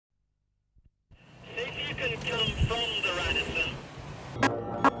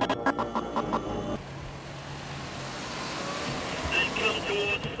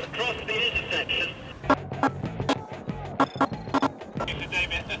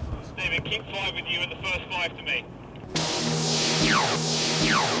and keep 5 with you and the first 5 to me.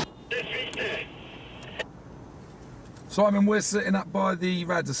 Simon, we're sitting up by the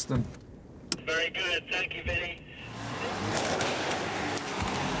Radiston. Very good, thank you, Vinny.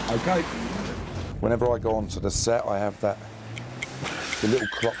 Okay. Whenever I go onto the set, I have that, the little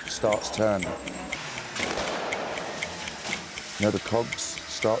clock starts turning. You know, the cogs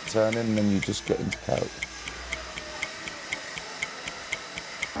start turning and then you just get into character.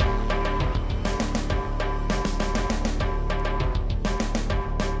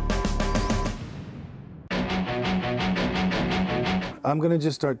 I'm gonna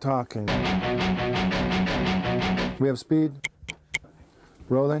just start talking. We have speed.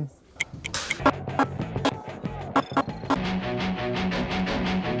 Rolling.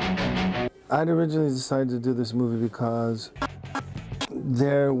 I'd originally decided to do this movie because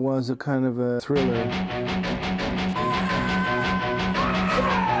there was a kind of a thriller.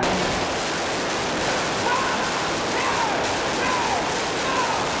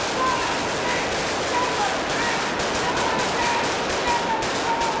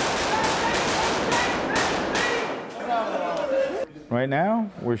 Right now,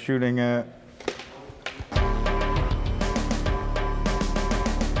 we're shooting at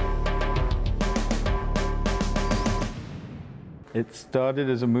It started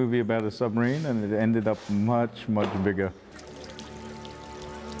as a movie about a submarine, and it ended up much, much bigger.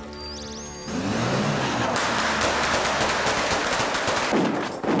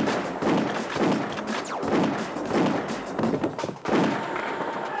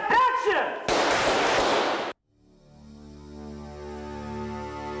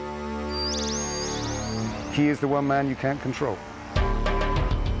 He is the one man you can't control.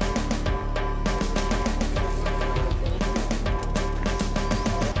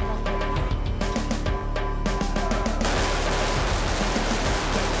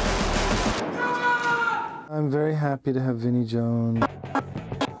 I'm very happy to have Vinnie Jones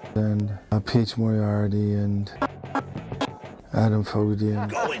and Paige Moriarty and Adam Fogarty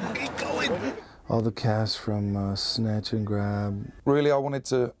and Keep going. all the cast from Snatch and Grab. Really, I wanted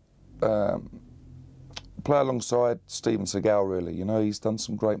to play alongside Steven Seagal, really. You know, he's done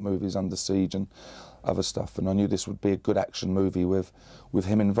some great movies, Under Siege and other stuff, and I knew this would be a good action movie with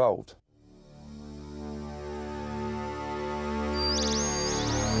him involved.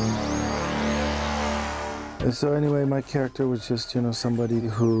 So anyway, my character was just, you know, somebody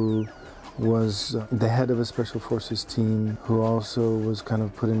who was the head of a special forces team, who also was kind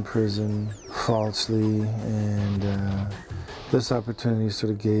of put in prison falsely, and this opportunity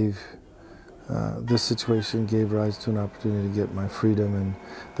sort of gave, this situation gave rise to an opportunity to get my freedom and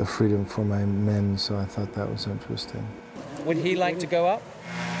the freedom for my men, so I thought that was interesting. Would he like to go up?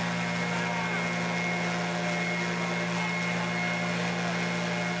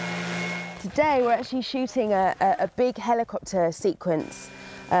 Today we're actually shooting a big helicopter sequence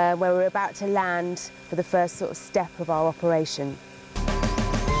where we're about to land for the first sort of step of our operation.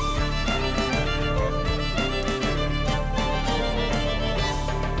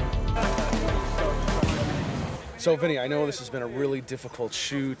 So, Vinny, I know this has been a really difficult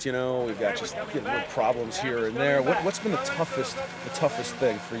shoot. You know, we've got just little problems here and there. What's been the toughest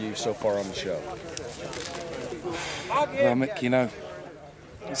thing for you so far on the show? Well, Mick, you know,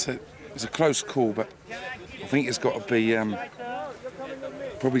 it's a close call, but I think it's got to be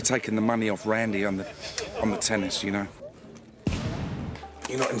probably taking the money off Randy on the tennis. You know,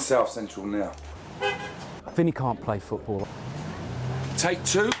 you're not in South Central now. Vinny can't play football. Take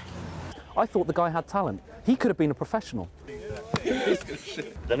 2. I thought the guy had talent. He could have been a professional.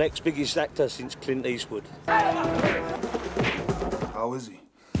 The next biggest actor since Clint Eastwood. How is he?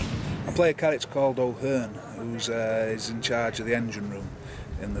 I play a character called O'Hearn, who's is in charge of the engine room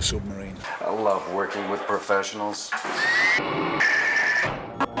in the submarine. I love working with professionals.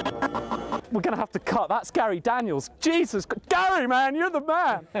 We're going to have to cut. That's Gary Daniels. Jesus, Gary, man, you're the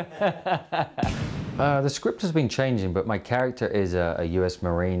man. The script has been changing, but my character is a US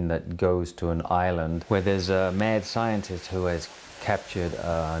Marine that goes to an island where there's a mad scientist who has captured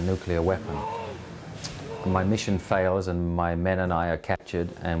a nuclear weapon. My mission fails and my men and I are captured,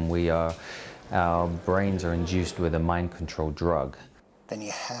 and our brains are induced with a mind control drug. Then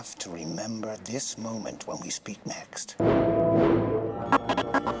you have to remember this moment when we speak next.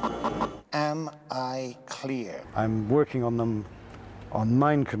 Am I clear? I'm working on them on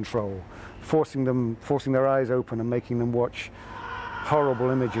mind control, forcing their eyes open and making them watch horrible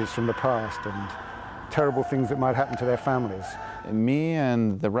images from the past and terrible things that might happen to their families. Me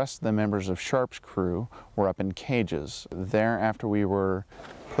and the rest of the members of Sharp's crew were up in cages. Thereafter, we were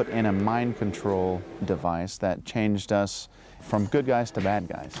put in a mind control device that changed us from good guys to bad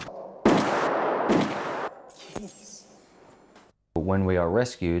guys. When we are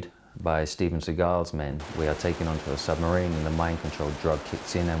rescued by Steven Seagal's men, we are taken onto a submarine and the mind-controlled drug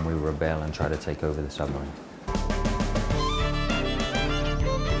kicks in and we rebel and try to take over the submarine.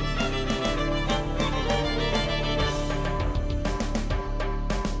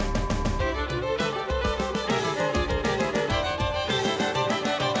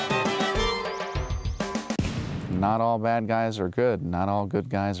 Not all bad guys are good, not all good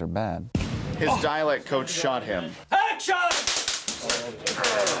guys are bad. His dialect coach shot him. Action!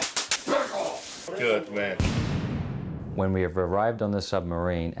 Good, man. When we have arrived on the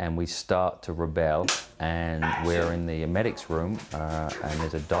submarine and we start to rebel, and we're in the medic's room, and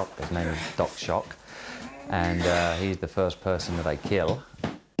there's a doc, his name is Doc Shock, and he's the first person that I kill.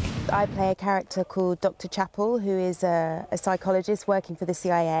 I play a character called Dr. Chappell, who is a psychologist working for the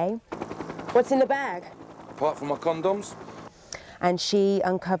CIA. What's in the bag? Apart from my condoms. And she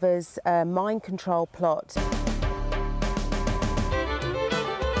uncovers a mind control plot.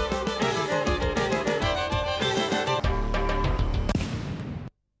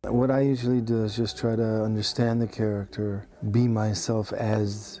 What I usually do is just try to understand the character, be myself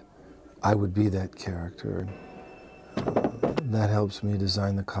as I would be that character. That helps me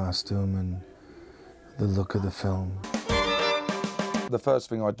design the costume and the look of the film. The first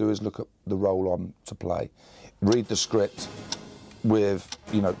thing I do is look at the role I'm to play, read the script with,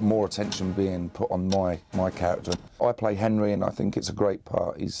 you know, more attention being put on my character. I play Henry and I think it's a great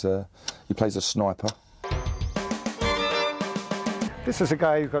part. He plays a sniper. This is a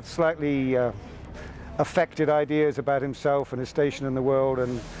guy who's got slightly affected ideas about himself and his station in the world,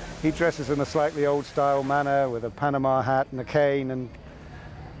 and he dresses in a slightly old-style manner with a Panama hat and a cane, and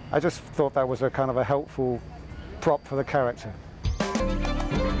I just thought that was a kind of a helpful prop for the character.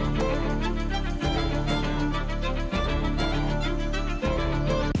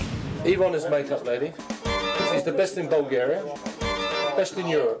 Yvonne is makeup lady. She's the best in Bulgaria, best in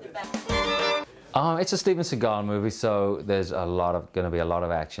Europe. It's a Steven Seagal movie, so there's going to be a lot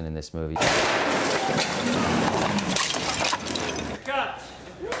of action in this movie.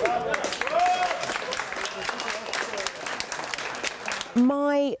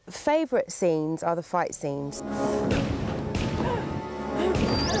 My favourite scenes are the fight scenes.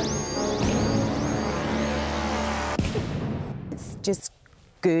 It's just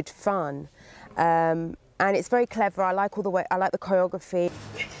good fun, and it's very clever. I like I like the choreography.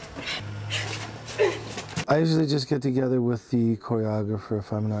 I usually just get together with the choreographer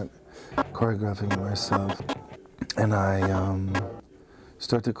if I'm not choreographing it myself, and I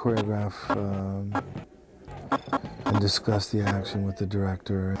start to choreograph and discuss the action with the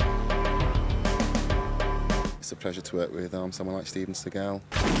director. It's a pleasure to work with someone like Steven Seagal.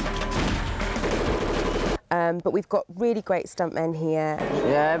 But we've got really great stuntmen here.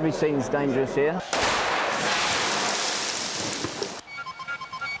 Yeah, every scene's dangerous here.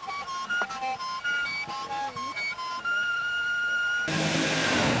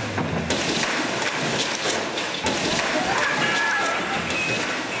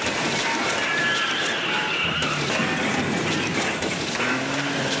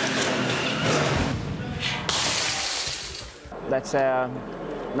 That's our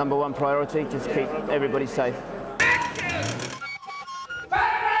 #1 priority, just keep everybody safe.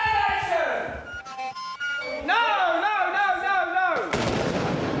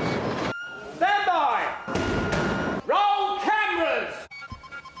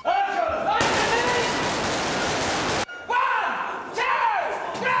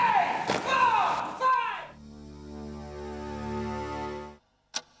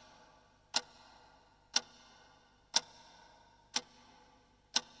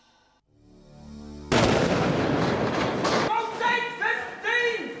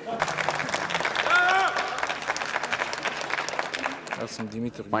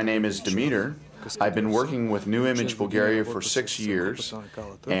 My name is Demeter. I've been working with New Image Bulgaria for 6 years,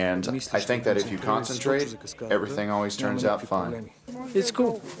 and I think that if you concentrate, everything always turns out fine. It's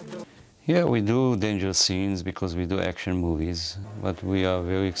cool. Yeah, we do dangerous scenes because we do action movies, but we are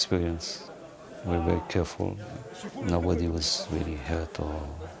very experienced. We're very careful. Nobody was really hurt,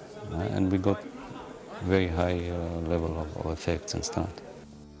 and we got very high level of effects and stunt.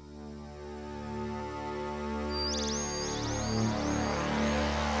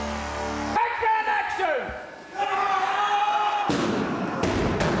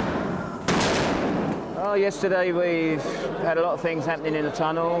 Well, yesterday we've had a lot of things happening in the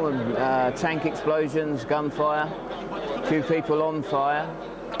tunnel, and tank explosions, gunfire, a few people on fire.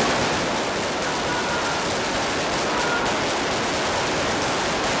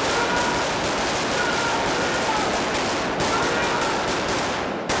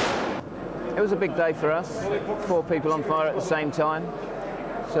 It It was a big day for us, 4 people on fire at the same time,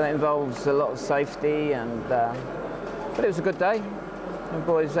 so it involves a lot of safety, and but it was a good day. The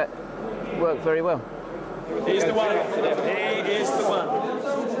boys worked very well. He's the one. He is the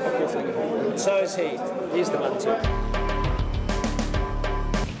one. So is he. He's the one too.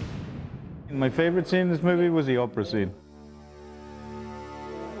 My favorite scene in this movie was the opera scene.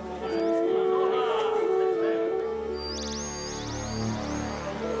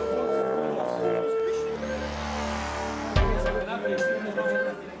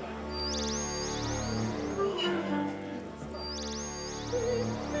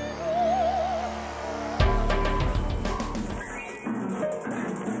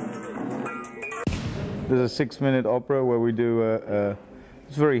 There's a 6-minute opera where we do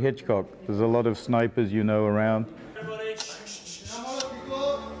it's very Hitchcock. There's a lot of snipers, you know, around.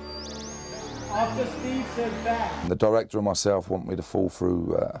 After Steve says back. The director and myself want me to fall from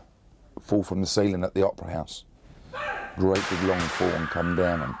the ceiling at the Opera House. Great big long fall and come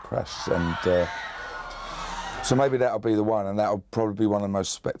down and crash. And so maybe that'll be the one, and that'll probably be one of the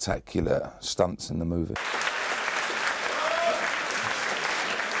most spectacular stunts in the movie.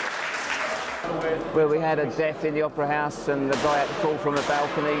 Where we had a death in the Opera House and the guy had to fall from a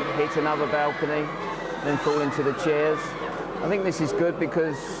balcony, hit another balcony, then fall into the chairs. I think this is good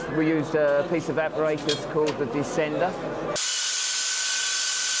because we used a piece of apparatus called the descender,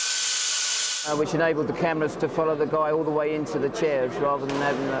 which enabled the cameras to follow the guy all the way into the chairs rather than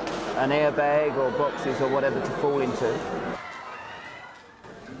having an airbag or boxes or whatever to fall into.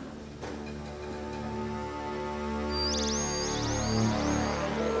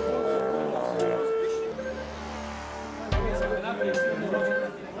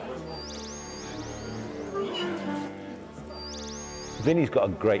 Vinny's got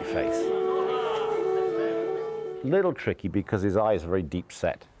a great face. Little tricky because his eyes are very deep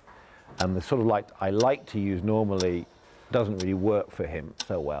set, and the sort of light I like to use normally doesn't really work for him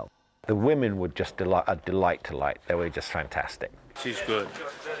so well. The women were just a delight to light. They were just fantastic. She's good.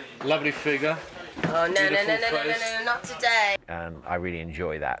 Lovely figure. Oh, no, not today. And I really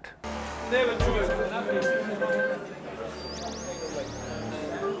enjoy that.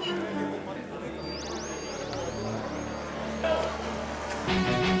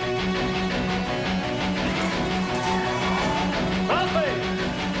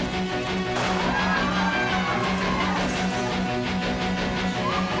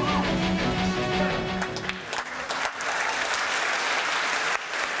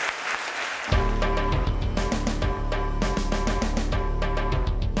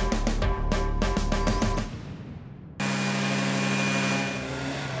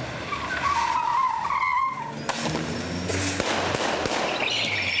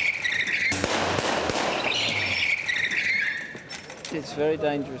 It's very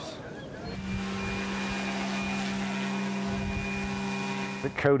dangerous.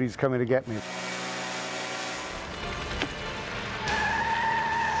 That Cody's coming to get me.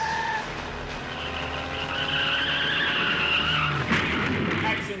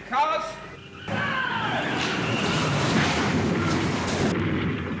 Action cars.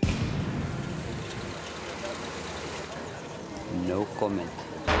 No comment.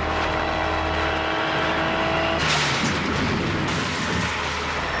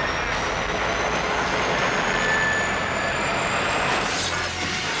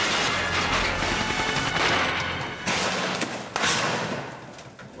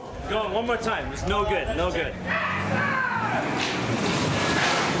 Go on, one more time. It's no good, no good.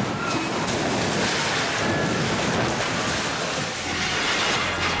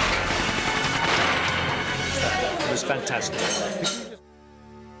 It was fantastic.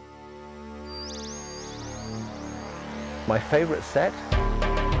 My favorite set?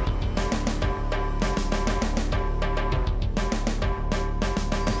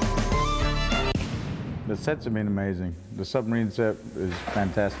 The sets have been amazing. The submarine set is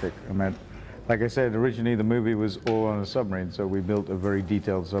fantastic. I mean, like I said, originally the movie was all on a submarine, so we built a very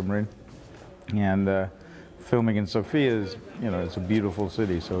detailed submarine. And filming in Sofia is, you know, it's a beautiful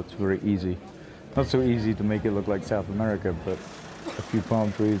city, so it's very easy. Not so easy to make it look like South America, but a few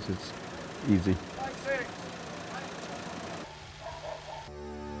palm trees, it's easy.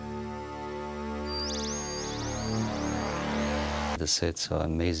 The sets are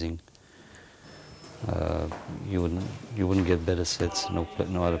amazing. You wouldn't get better sets no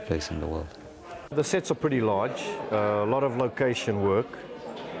other place in the world. The sets are pretty large, a lot of location work.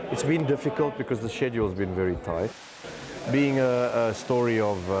 It's been difficult because the schedule's been very tight. Being a story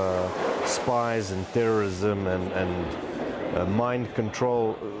of spies and terrorism and mind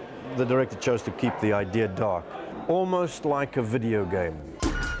control, the director chose to keep the idea dark, almost like a video game.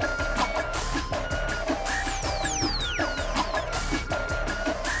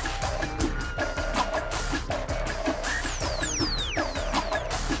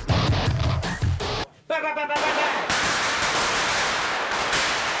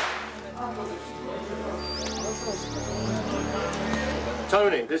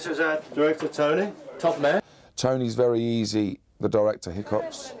 Tony, this is our director, Tony. Top man. Tony's very easy, the director,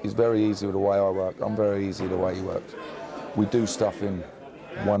 Hickox. He's very easy with the way I work. I'm very easy the way he works. We do stuff in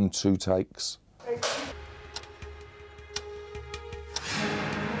 1-2 takes.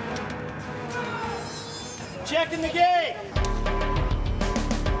 Checking the gate.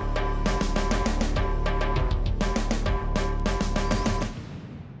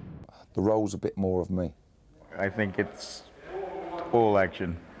 The role's a bit more of me. I think it's all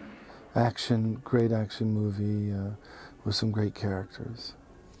action. Action, great action movie with some great characters.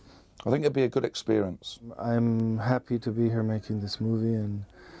 I think it'd be a good experience. I'm happy to be here making this movie, and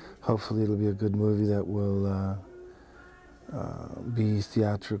hopefully it'll be a good movie that will be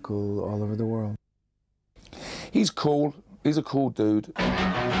theatrical all over the world. He's cool. He's a cool dude.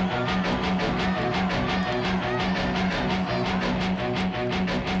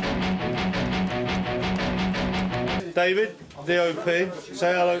 David, DOP.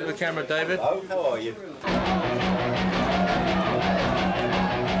 Say hello to the camera, David. Hello, how are you?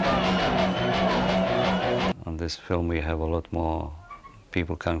 On this film we have a lot more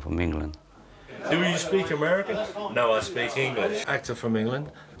people coming from England. Do you speak American? No, I speak English. Actor from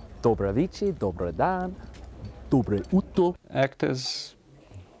England. Dobre wieczór, dobre dan, dobre utro. Actors,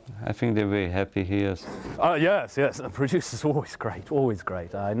 I think they're very happy here. Yes, yes. The producer's always great, always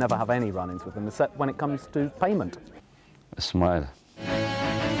great. I never have any run-ins with them, except when it comes to payment. A smile.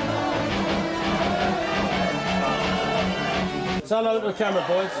 Say hello to the camera,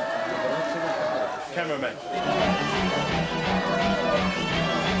 boys. Cameraman.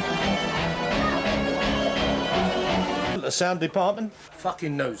 The sound department?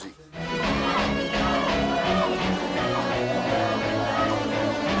 Fucking nosy.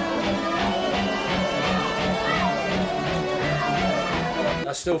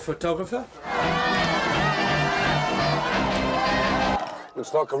 A still photographer?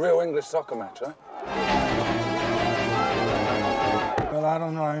 Looks like a real English soccer match, huh? Well, I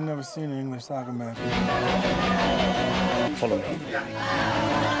don't know. I've never seen an English soccer match. Follow me.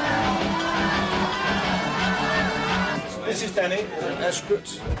 This is Danny, our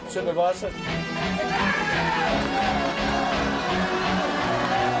script supervisor.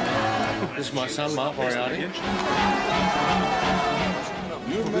 This is my son, Mark Moriarty.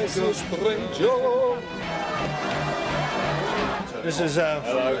 This is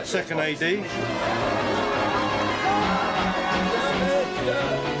our second AD.